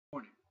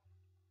Morning.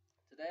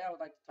 Today I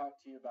would like to talk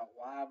to you about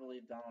why I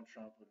believe Donald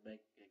Trump would make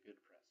a good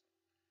president.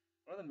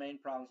 One of the main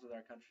problems with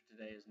our country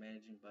today is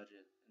managing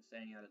budget and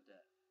staying out of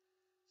debt.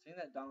 Seeing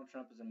that Donald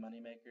Trump is a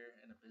moneymaker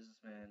and a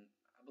businessman,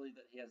 I believe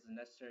that he has the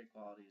necessary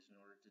qualities in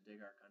order to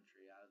dig our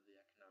country out of the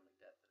economic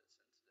debt that it's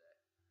in today.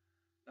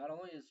 Not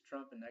only is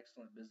Trump an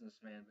excellent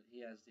businessman, but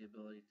he has the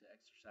ability to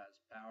exercise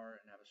power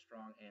and have a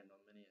strong hand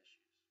on many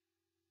issues.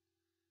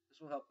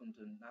 This will help him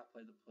to not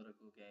play the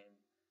political game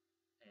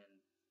and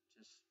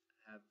just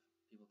have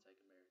people take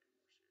America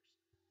more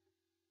seriously.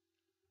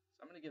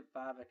 So I'm going to give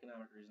 5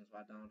 economic reasons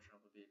why Donald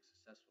Trump would be a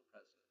successful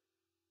president.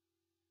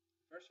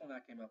 The first one I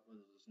came up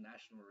with was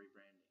national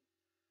rebranding.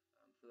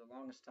 For the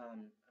longest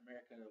time,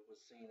 America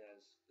was seen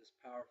as this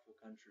powerful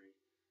country,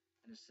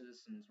 and its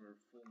citizens were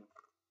full of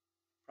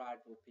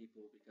prideful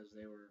people because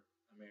they were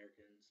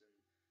Americans, and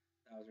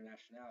that was their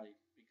nationality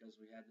because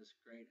we had this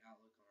great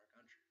outlook on our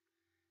country.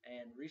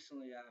 And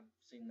recently, I've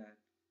seen that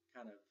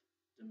kind of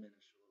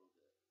diminish a little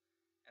bit.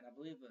 And I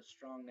believe a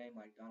strong name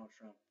like Donald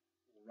Trump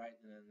will right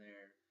then and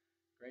there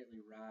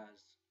greatly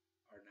rise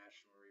our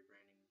national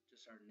rebranding,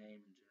 just our name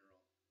in general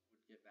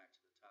would get back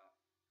to the top.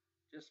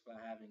 Just by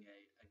having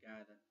a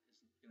guy that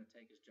is going to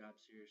take his job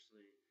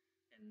seriously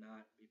and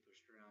not be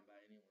pushed around by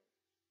anyone.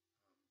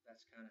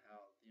 That's kind of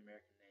how the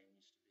American name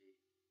used to be.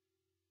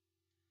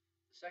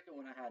 The second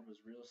one I had was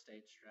real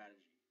estate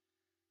strategy.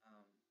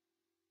 Um,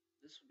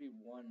 this would be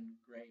one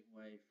great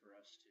way for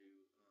us to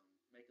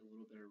make a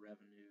little bit of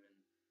revenue and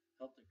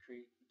help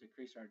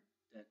decrease our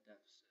debt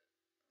deficit.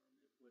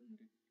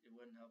 It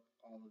wouldn't help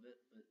all of it,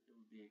 but it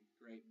would be a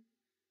great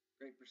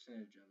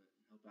percentage of it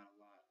and help out a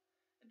lot.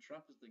 And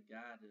Trump is the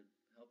guy to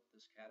help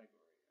this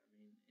category.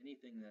 I mean,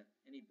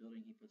 any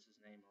building he puts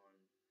his name on,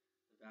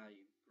 the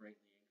value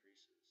greatly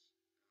increases.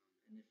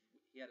 And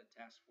if he had a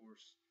task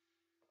force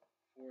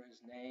for his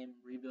name,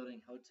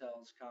 rebuilding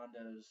hotels,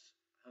 condos,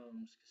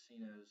 homes,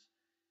 casinos,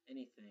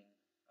 anything,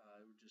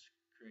 it would just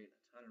create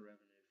a ton of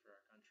revenue for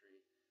our country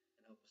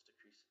and help us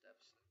decrease the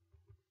deficit.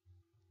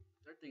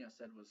 Third thing I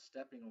said was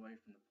stepping away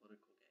from the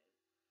political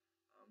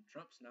game.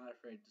 Trump's not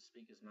afraid to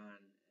speak his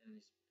mind, and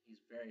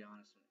he's very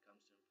honest when it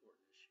comes to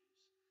important issues,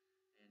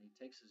 and he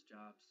takes his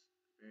jobs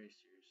very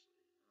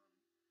seriously.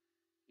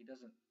 He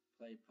doesn't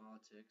play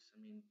politics.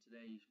 I mean,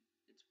 today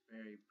it's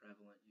very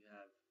prevalent. You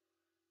have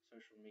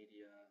social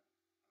media,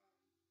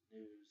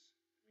 news.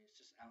 I mean, it's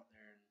just out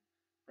there and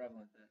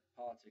prevalent that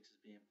politics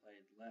is being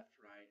played left,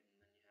 right, and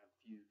then you have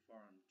few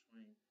far in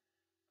between.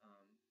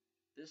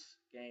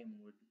 This game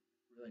would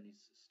really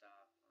needs to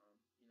stop.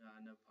 I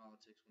know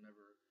politics will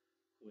never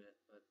quit,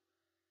 but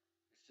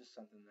it's just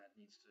something that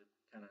needs to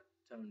kind of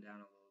tone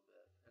down a little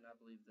bit. And I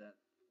believe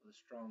that with a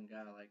strong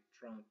guy like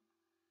Trump,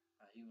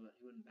 he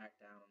wouldn't back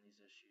down on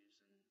these issues,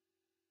 and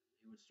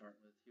he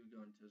would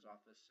go into his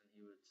office and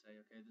he would say,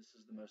 okay, this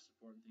is the most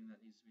important thing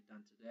that needs to be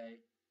done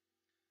today.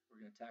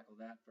 We're going to tackle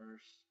that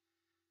first.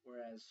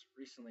 Whereas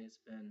recently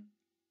it's been,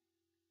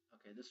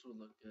 okay, this will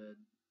look good.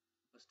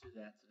 Let's do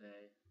that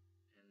today,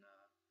 and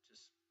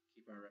just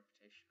keep our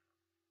reputation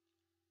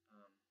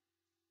up.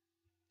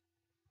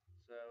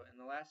 And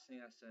the last thing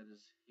I said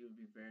is he would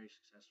be very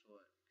successful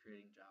at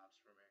creating jobs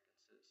for American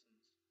citizens.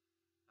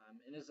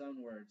 In his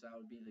own words, I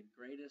would be the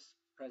greatest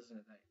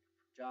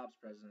jobs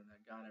president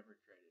that God ever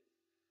created.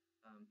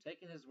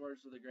 Taking his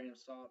words with a grain of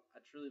salt,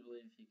 I truly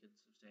believe he could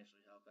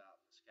substantially help out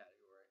in this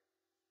category.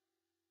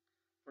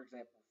 For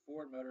example,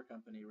 Ford Motor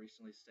Company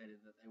recently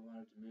stated that they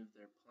wanted to move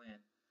their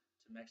plant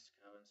to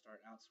Mexico and start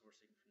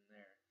outsourcing from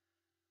there,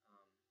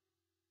 um,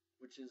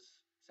 which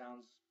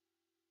sounds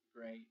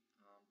great,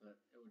 but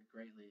it would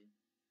greatly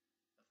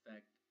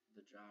affect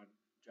the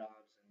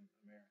jobs in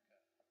America.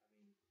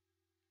 I mean,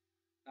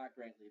 not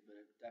greatly,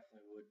 but it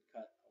definitely would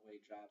cut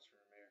away jobs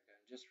from America.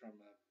 And just from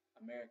an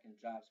American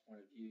jobs point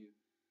of view,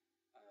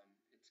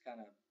 it's kind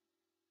of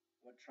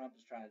what Trump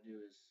is trying to do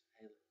is,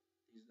 hey,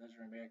 those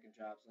are American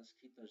jobs. Let's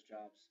keep those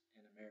jobs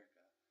in America.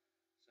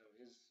 So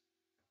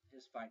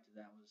his fight to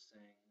that was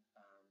saying,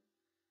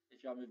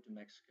 if y'all move to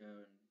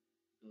Mexico and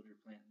build your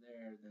plant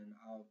there, then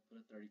I'll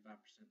put a 35%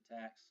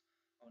 tax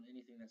on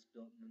anything that's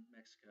built in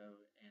Mexico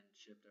and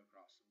shipped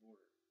across the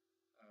border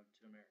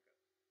to America.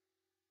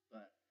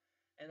 But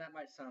and that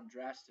might sound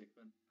drastic,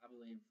 but I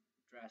believe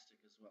drastic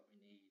is what we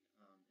need.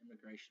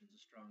 Immigration is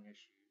a strong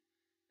issue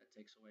that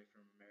takes away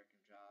from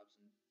American jobs,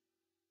 and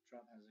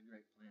Trump has a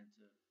great plan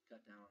to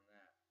cut down on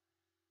that.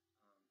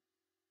 Um,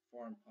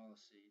 Foreign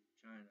policy,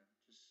 China,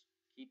 just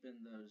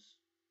keeping those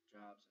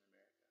jobs in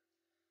America.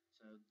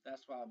 So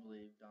that's why I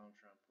believe Donald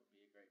Trump